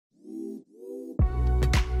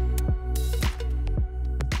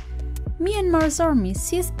Myanmar's army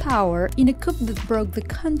seized power in a coup that broke the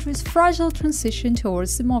country's fragile transition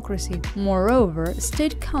towards democracy. Moreover,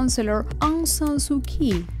 State Councillor Aung San Suu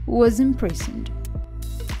Kyi was imprisoned.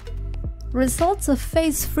 Results of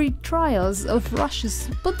phase 3 trials of Russia's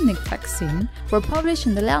Sputnik vaccine were published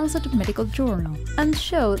in the Lancet Medical Journal and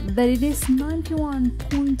showed that it is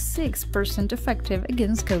 91.6% effective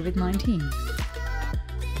against COVID-19.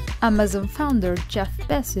 Amazon founder Jeff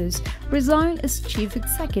Bezos resigned as chief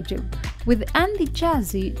executive, with Andy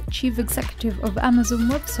Jassy, chief executive of Amazon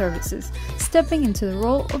Web Services, stepping into the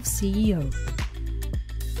role of CEO.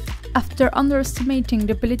 After underestimating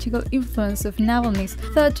the political influence of Navalny's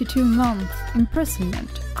 32-month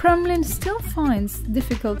imprisonment, Kremlin still finds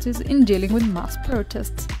difficulties in dealing with mass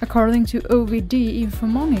protests. According to OVD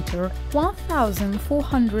Infomonitor,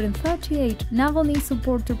 1,438 Navalny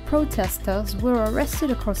supporter protesters were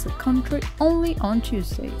arrested across the country only on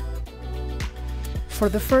Tuesday. For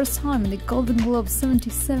the first time in the Golden Globe's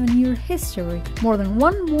 77-year history, more than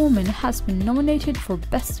one woman has been nominated for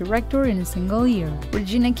Best Director in a single year.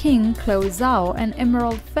 Regina King, Chloe Zhao, and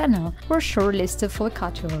Emerald Fennell were shortlisted for the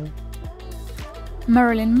category.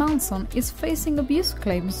 Marilyn Manson is facing abuse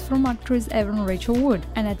claims from actress Evan Rachel Wood,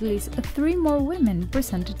 and at least 3 more women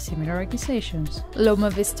presented similar accusations. Loma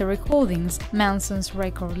Vista Recordings, Manson's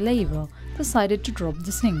record label, decided to drop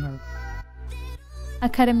the singer.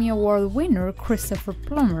 Academy Award winner Christopher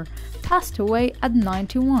Plummer passed away at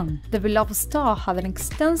 91. The beloved star had an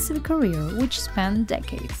extensive career which spanned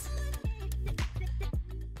decades.